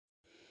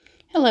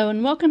Hello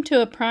and welcome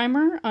to a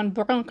primer on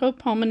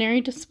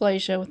bronchopulmonary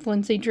dysplasia with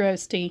Lindsay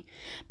Drosty.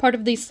 Part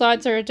of these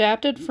slides are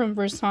adapted from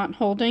Versant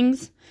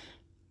Holdings'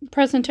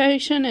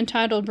 presentation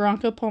entitled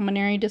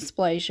Bronchopulmonary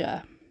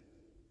Dysplasia.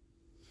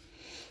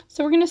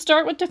 So we're going to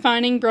start with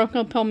defining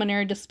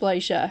bronchopulmonary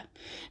dysplasia.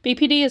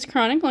 BPD is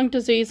chronic lung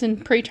disease in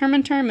preterm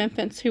and term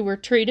infants who were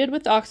treated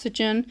with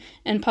oxygen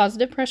and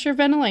positive pressure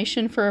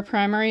ventilation for a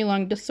primary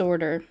lung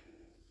disorder.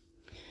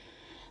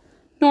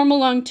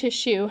 Normal lung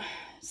tissue.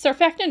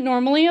 Surfactant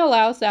normally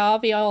allows the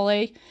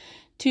alveoli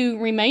to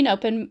remain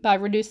open by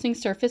reducing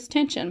surface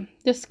tension.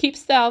 This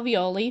keeps the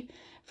alveoli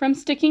from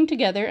sticking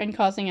together and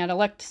causing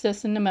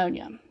atelectasis and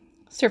pneumonia.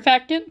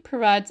 Surfactant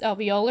provides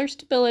alveolar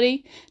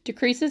stability,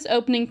 decreases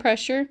opening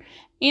pressure,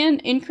 and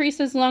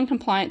increases lung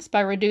compliance by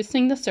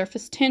reducing the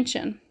surface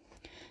tension.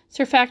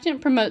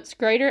 Surfactant promotes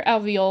greater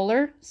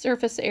alveolar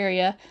surface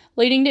area,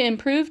 leading to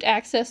improved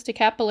access to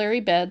capillary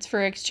beds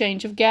for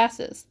exchange of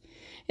gases.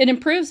 It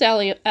improves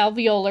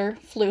alveolar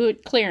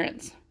fluid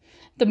clearance.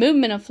 The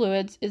movement of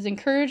fluids is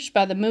encouraged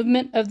by the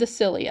movement of the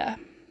cilia.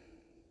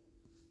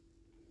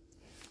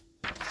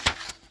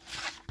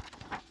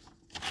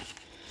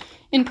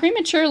 In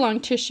premature lung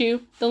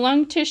tissue, the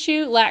lung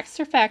tissue lacks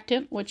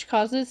surfactant, which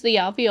causes the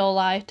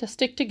alveoli to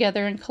stick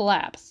together and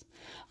collapse.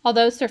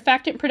 Although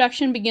surfactant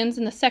production begins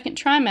in the second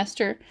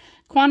trimester,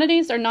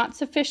 quantities are not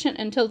sufficient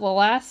until the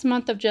last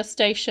month of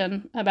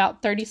gestation,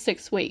 about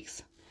 36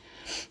 weeks.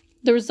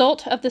 The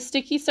result of the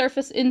sticky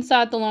surface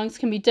inside the lungs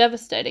can be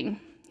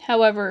devastating.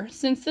 However,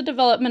 since the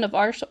development of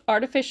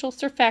artificial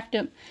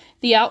surfactant,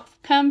 the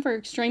outcome for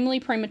extremely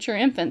premature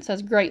infants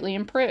has greatly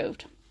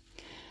improved.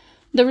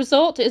 The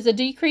result is a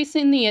decrease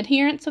in the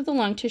adherence of the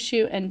lung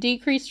tissue and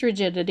decreased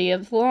rigidity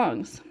of the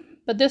lungs.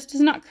 But this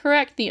does not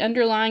correct the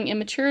underlying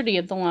immaturity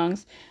of the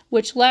lungs,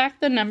 which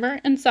lack the number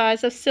and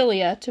size of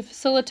cilia to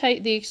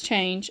facilitate the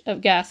exchange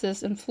of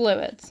gases and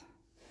fluids.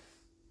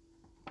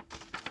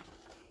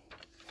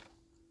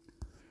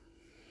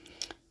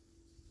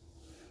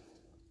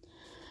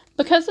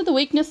 Because of the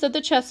weakness of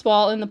the chest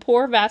wall and the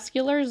poor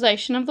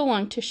vascularization of the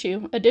lung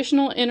tissue,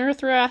 additional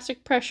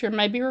interthoracic pressure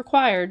may be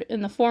required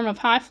in the form of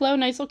high-flow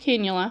nasal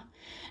cannula,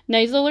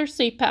 nasal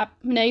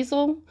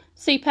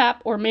CPAP,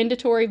 or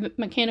mandatory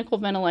mechanical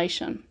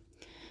ventilation.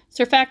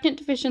 Surfactant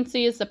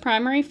deficiency is the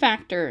primary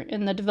factor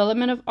in the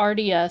development of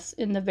RDS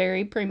in the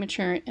very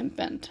premature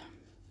infant.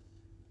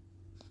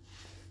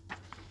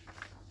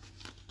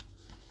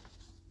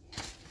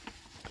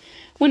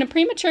 When a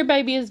premature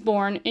baby is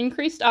born,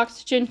 increased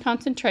oxygen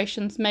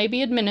concentrations may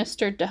be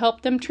administered to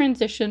help them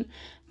transition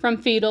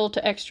from fetal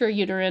to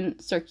extrauterine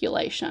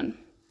circulation.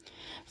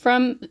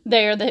 From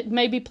there, they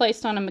may be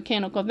placed on a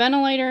mechanical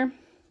ventilator,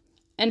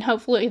 and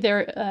hopefully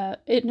they're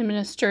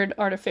administered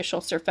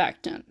artificial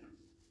surfactant.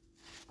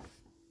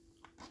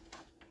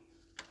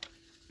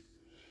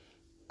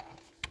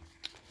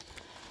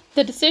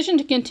 The decision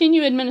to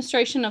continue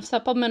administration of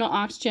supplemental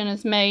oxygen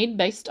is made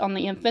based on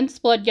the infant's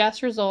blood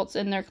gas results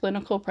in their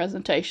clinical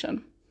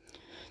presentation.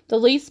 The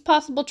least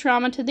possible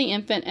trauma to the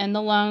infant and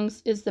the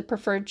lungs is the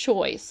preferred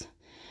choice.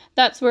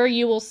 That's where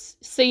you will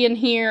see and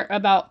hear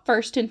about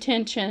first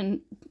intention,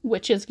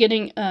 which is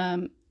getting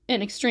an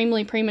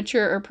extremely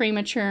premature or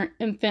premature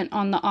infant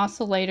on the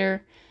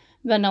oscillator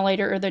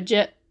ventilator or the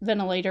jet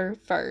ventilator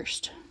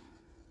first.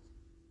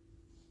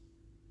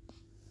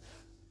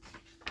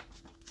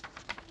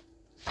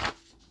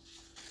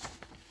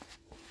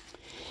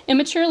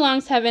 Immature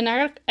lungs have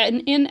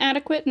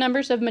inadequate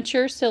numbers of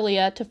mature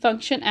cilia to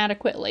function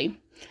adequately.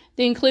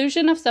 The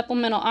inclusion of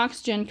supplemental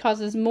oxygen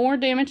causes more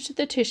damage to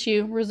the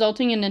tissue,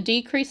 resulting in a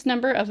decreased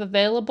number of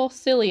available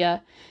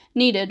cilia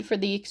needed for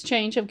the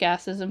exchange of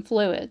gases and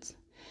fluids.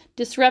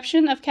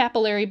 Disruption of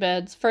capillary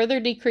beds further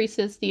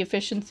decreases the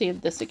efficiency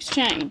of this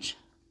exchange.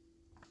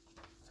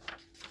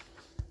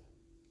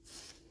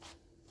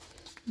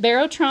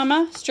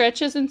 Barotrauma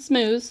stretches and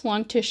smooths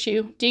lung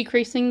tissue,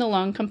 decreasing the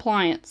lung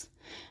compliance.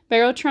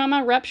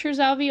 Barotrauma ruptures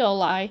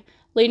alveoli,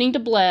 leading to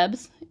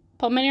blebs,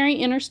 pulmonary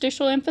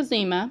interstitial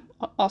emphysema,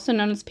 also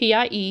known as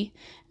PIE,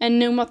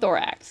 and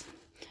pneumothorax.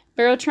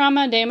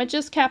 Barotrauma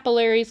damages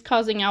capillaries,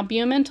 causing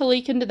albumin to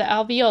leak into the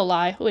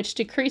alveoli, which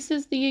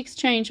decreases the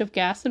exchange of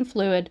gas and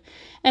fluid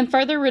and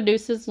further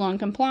reduces lung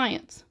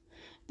compliance.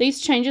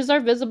 These changes are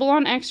visible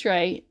on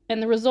X-ray,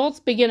 and the results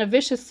begin a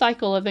vicious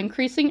cycle of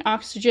increasing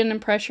oxygen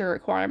and pressure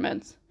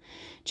requirements.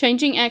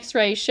 Changing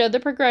X-rays show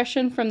the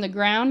progression from the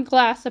ground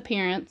glass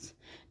appearance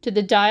to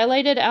the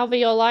dilated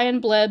alveoli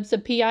and blebs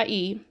of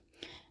PIE,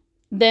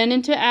 then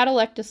into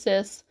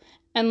atelectasis,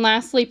 and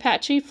lastly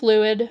patchy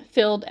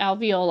fluid-filled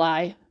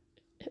alveoli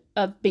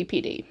of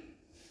BPD.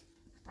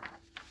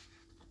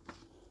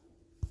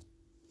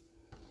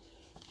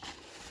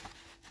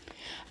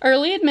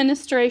 Early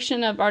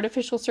administration of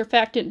artificial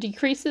surfactant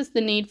decreases the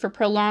need for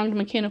prolonged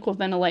mechanical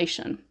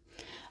ventilation.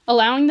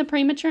 Allowing the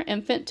premature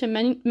infant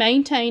to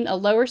maintain a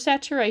lower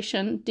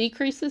saturation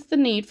decreases the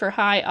need for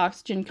high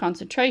oxygen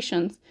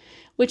concentrations,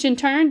 which in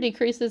turn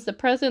decreases the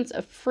presence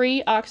of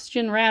free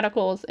oxygen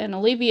radicals and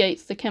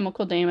alleviates the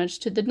chemical damage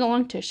to the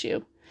lung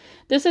tissue.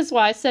 This is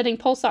why setting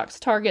pulse ox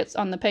targets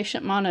on the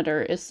patient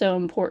monitor is so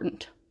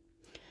important.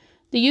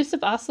 The use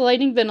of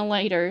oscillating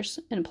ventilators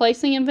and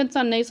placing infants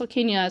on nasal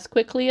cannula as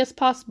quickly as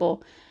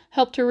possible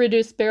help to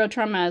reduce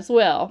barotrauma as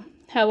well.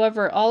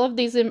 However, all of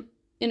these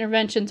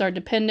interventions are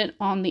dependent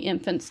on the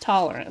infant's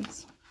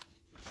tolerance.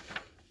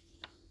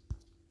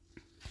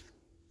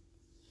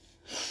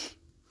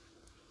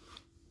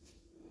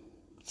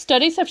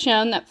 Studies have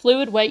shown that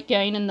fluid weight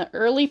gain in the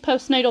early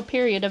postnatal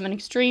period of an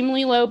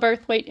extremely low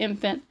birth weight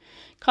infant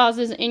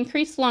causes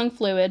increased lung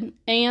fluid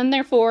and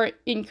therefore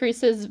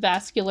increases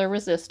vascular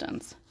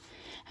resistance.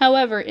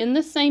 However, in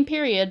this same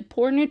period,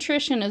 poor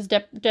nutrition is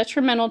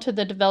detrimental to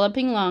the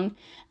developing lung,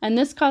 and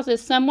this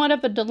causes somewhat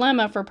of a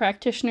dilemma for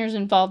practitioners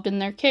involved in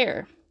their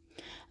care.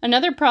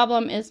 Another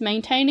problem is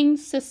maintaining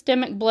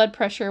systemic blood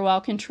pressure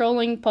while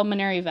controlling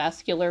pulmonary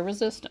vascular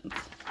resistance.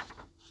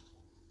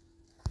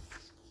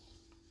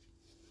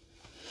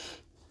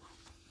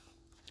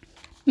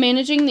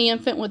 Managing the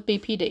infant with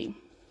BPD.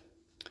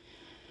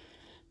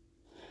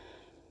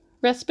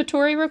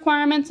 Respiratory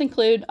requirements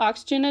include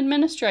oxygen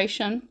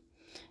administration,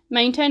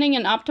 maintaining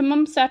an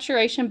optimum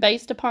saturation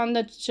based upon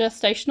the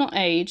gestational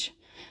age,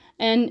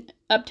 and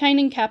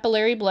obtaining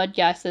capillary blood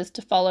gases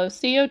to follow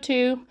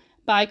CO2,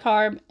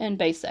 bicarb, and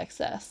base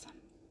excess.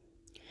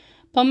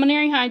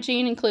 Pulmonary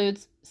hygiene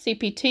includes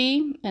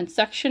CPT and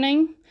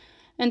suctioning,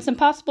 and some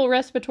possible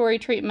respiratory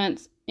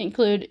treatments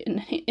include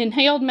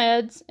inhaled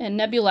meds and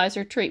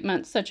nebulizer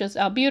treatments such as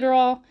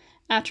albuterol,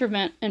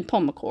 Atrovent, and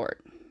Pulmicort.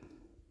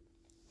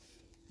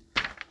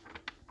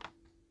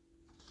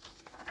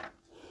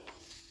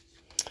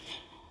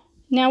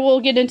 Now we'll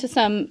get into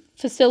some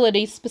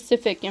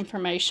facility-specific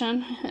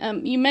information.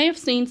 You may have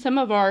seen some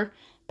of our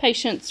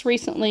patients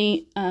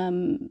recently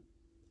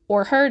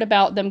or heard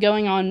about them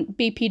going on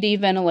BPD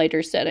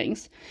ventilator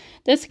settings.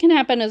 This can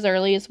happen as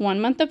early as 1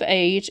 month of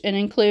age and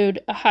include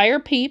a higher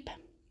PEEP.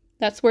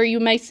 That's where you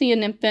may see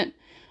an infant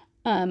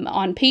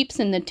on PEEPs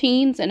in the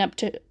teens and up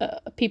to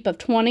a PEEP of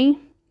 20.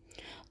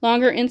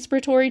 Longer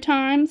inspiratory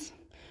times,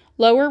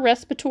 lower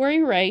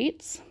respiratory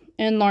rates,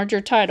 and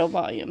larger tidal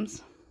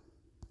volumes.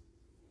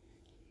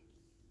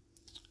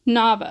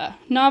 NAVA.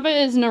 NAVA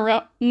is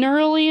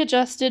neurally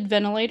adjusted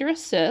ventilator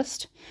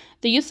assist.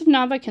 The use of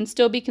NAVA can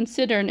still be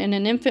considered in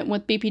an infant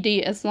with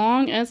BPD as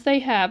long as they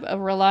have a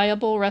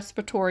reliable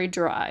respiratory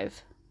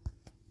drive.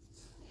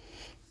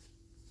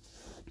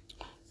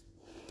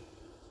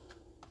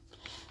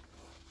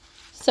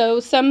 So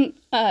some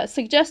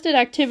suggested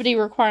activity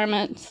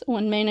requirements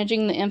when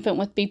managing the infant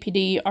with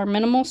BPD are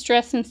minimal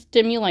stress and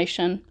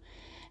stimulation,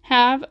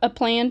 have a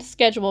planned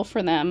schedule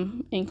for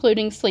them,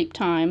 including sleep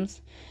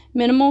times,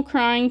 minimal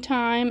crying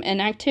time,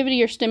 and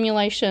activity or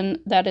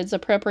stimulation that is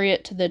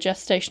appropriate to the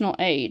gestational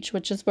age,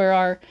 which is where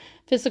our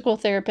physical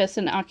therapists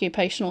and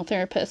occupational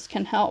therapists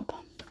can help.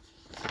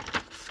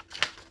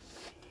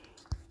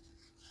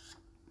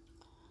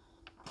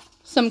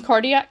 Some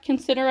cardiac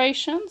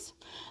considerations.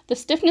 The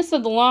stiffness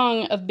of the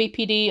lung of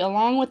BPD,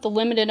 along with the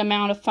limited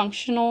amount of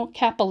functional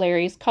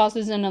capillaries,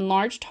 causes an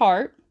enlarged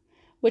heart,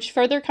 which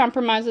further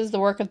compromises the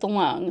work of the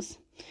lungs.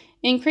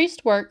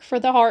 Increased work for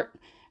the heart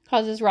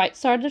causes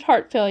right-sided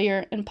heart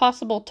failure and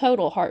possible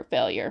total heart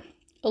failure.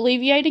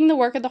 Alleviating the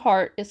work of the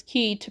heart is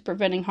key to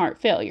preventing heart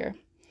failure.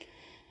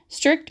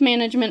 Strict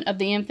management of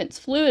the infant's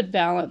fluid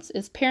balance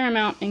is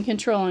paramount in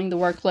controlling the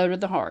workload of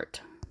the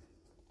heart.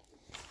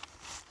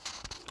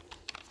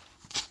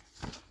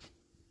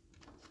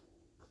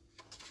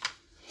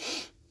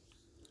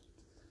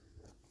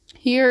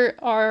 Here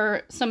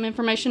are some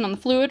information on the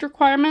fluid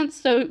requirements.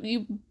 So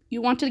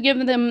you want to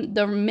give them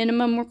the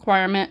minimum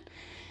requirement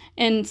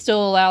and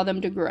still allow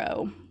them to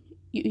grow.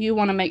 You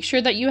want to make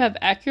sure that you have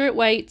accurate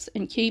weights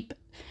and keep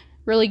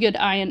really good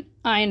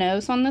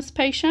INOs on this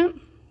patient.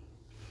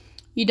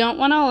 You don't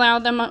want to allow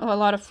them a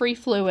lot of free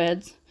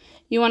fluids.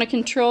 You want to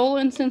control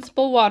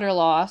insensible water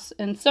loss.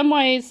 In some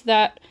ways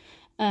that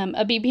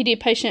a BPD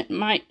patient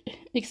might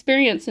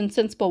experience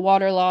insensible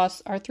water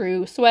loss are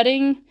through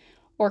sweating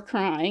or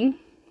crying.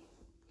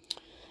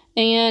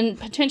 And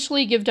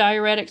potentially give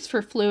diuretics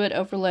for fluid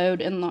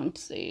overload and lung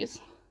disease.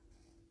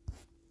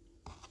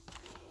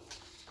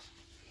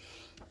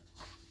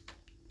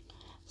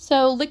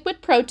 So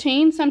liquid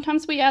protein,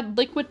 sometimes we add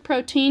liquid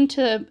protein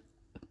to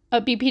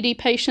a BPD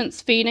patient's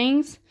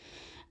feedings.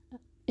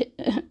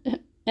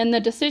 And the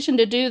decision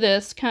to do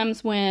this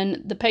comes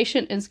when the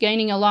patient is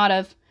gaining a lot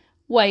of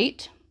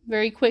weight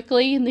very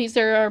quickly. And these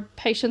are our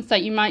patients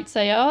that you might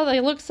say, oh, they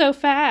look so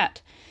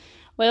fat.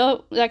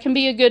 Well, that can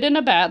be a good and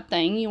a bad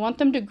thing. You want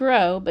them to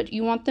grow, but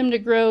you want them to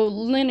grow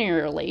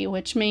linearly,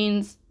 which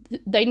means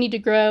they need to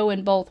grow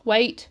in both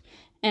weight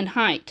and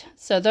height.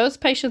 So those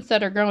patients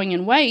that are growing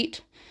in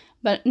weight,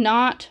 but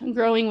not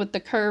growing with the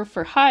curve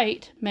for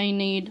height, may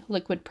need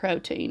liquid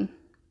protein.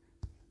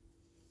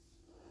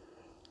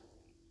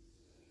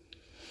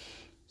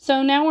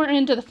 So now we're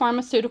into the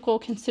pharmaceutical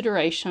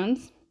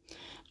considerations.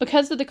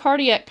 Because of the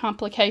cardiac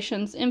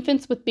complications,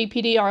 infants with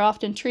BPD are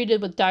often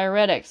treated with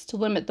diuretics to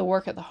limit the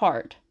work of the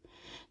heart.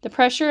 The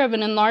pressure of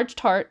an enlarged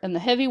heart and the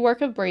heavy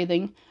work of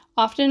breathing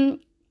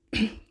often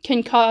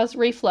can cause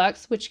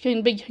reflux, which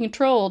should be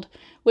controlled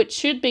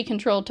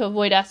to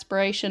avoid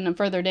aspiration and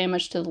further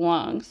damage to the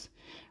lungs.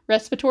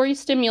 Respiratory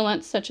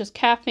stimulants such as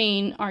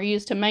caffeine are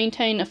used to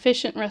maintain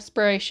efficient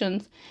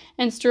respirations,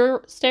 and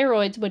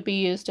steroids would be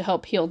used to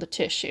help heal the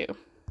tissue.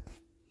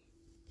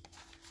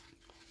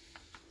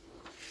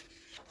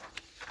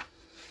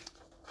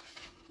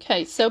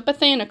 Okay, so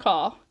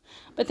Bethanechol.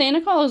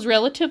 Bethanechol is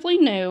relatively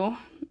new,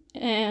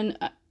 and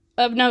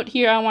of note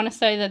here, I want to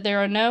say that there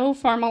are no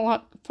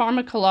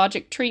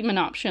pharmacologic treatment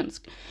options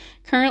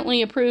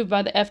currently approved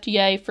by the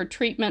FDA for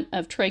treatment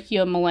of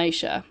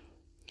tracheomalacia.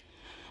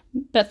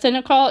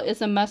 Bethanechol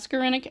is a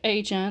muscarinic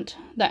agent.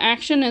 The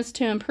action is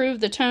to improve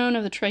the tone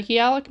of the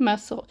trachealis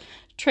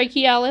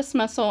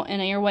muscle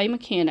and airway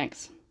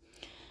mechanics.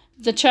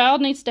 The child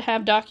needs to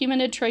have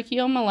documented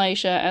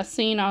tracheomalacia as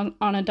seen on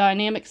a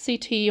dynamic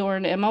CT or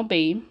an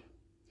MLB.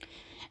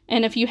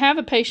 And if you have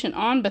a patient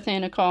on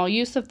Bethanechol,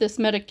 use of this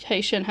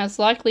medication has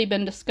likely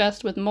been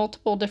discussed with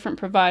multiple different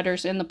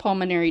providers in the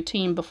pulmonary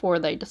team before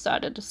they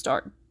decided to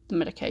start the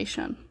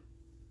medication.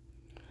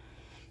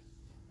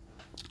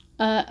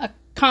 A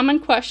common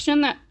question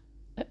that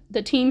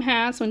the team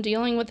has when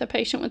dealing with a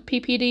patient with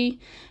PPD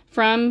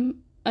from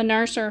a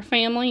nurse or a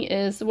family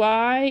is,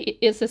 why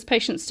is this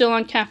patient still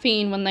on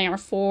caffeine when they are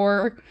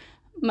 4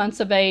 months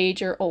of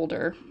age or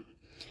older?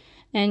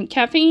 And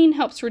caffeine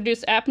helps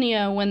reduce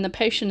apnea when the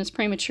patient is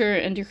premature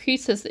and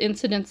decreases the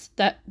incidence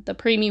that the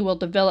preemie will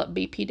develop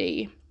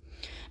BPD.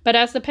 But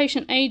as the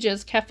patient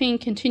ages, caffeine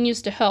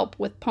continues to help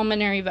with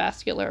pulmonary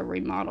vascular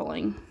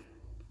remodeling.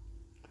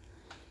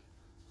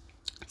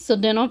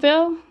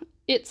 Sildenafil,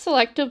 it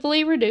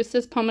selectively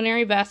reduces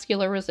pulmonary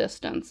vascular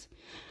resistance.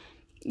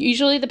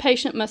 Usually the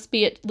patient must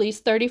be at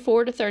least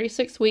 34 to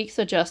 36 weeks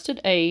adjusted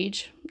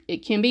age.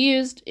 It can be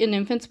used in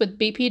infants with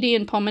BPD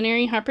and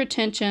pulmonary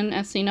hypertension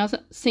as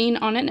seen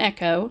on an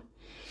echo.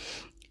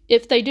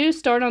 If they do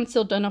start on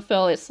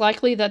sildenafil, it's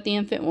likely that the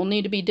infant will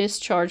need to be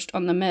discharged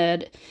on the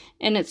med,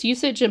 and its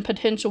usage and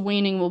potential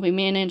weaning will be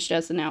managed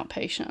as an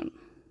outpatient.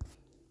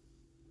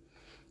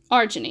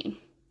 Arginine.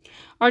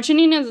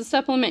 Arginine is a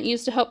supplement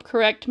used to help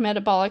correct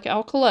metabolic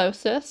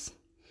alkalosis.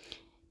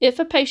 If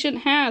a patient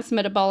has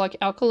metabolic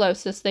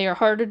alkalosis, they are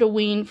harder to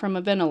wean from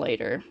a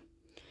ventilator.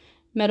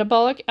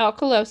 Metabolic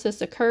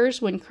alkalosis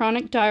occurs when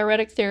chronic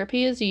diuretic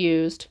therapy is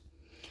used.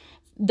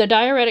 The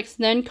diuretics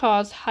then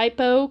cause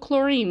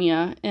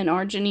hypochloremia, and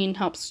arginine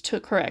helps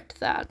to correct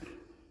that.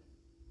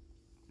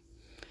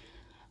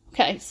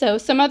 Okay, so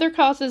some other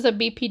causes of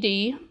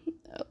BPD,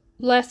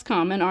 less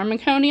common, are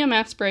meconium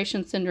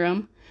aspiration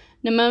syndrome,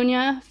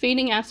 pneumonia,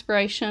 feeding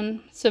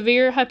aspiration,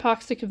 severe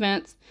hypoxic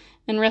events,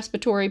 and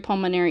respiratory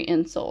pulmonary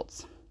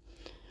insults.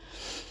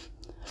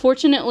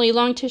 Fortunately,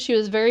 lung tissue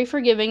is very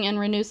forgiving and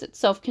renews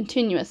itself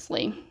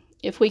continuously.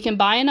 If we can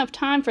buy enough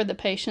time for the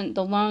patient,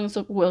 the lungs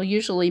will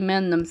usually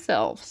mend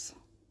themselves.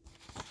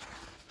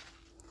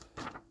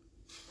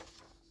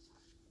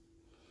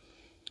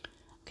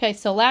 Okay,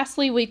 so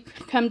lastly, we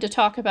come to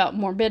talk about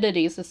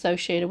morbidities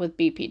associated with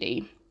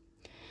BPD.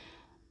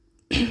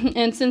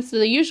 And since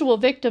the usual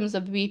victims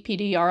of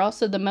BPD are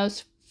also the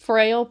most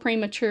frail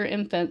premature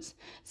infants,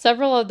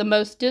 several of the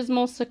most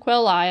dismal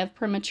sequelae of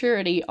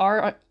prematurity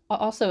are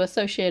also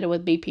associated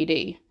with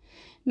BPD.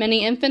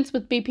 Many infants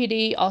with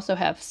BPD also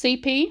have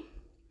CP,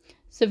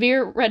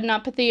 severe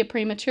retinopathy of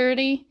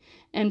prematurity,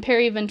 and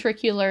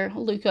periventricular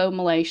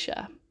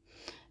leukomalacia.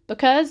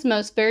 Because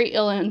most very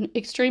ill and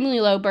extremely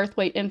low birth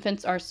weight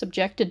infants are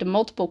subjected to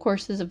multiple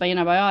courses of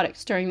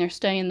antibiotics during their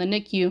stay in the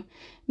NICU,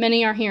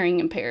 many are hearing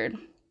impaired.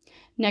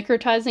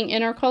 Necrotizing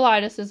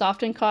enterocolitis is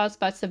often caused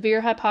by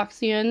severe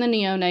hypoxia in the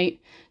neonate,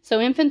 so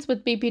infants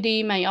with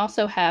BPD may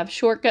also have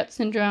short gut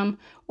syndrome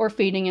or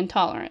feeding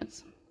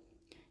intolerance.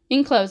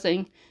 In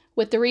closing,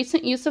 with the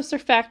recent use of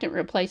surfactant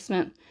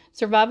replacement,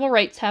 survival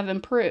rates have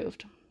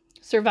improved.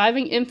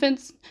 Surviving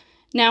infants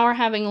now are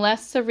having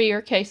less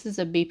severe cases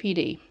of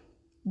BPD.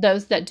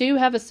 Those that do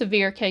have a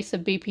severe case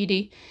of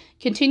BPD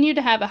continue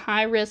to have a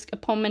high risk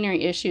of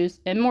pulmonary issues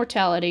and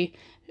mortality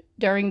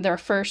during their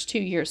first 2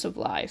 years of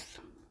life.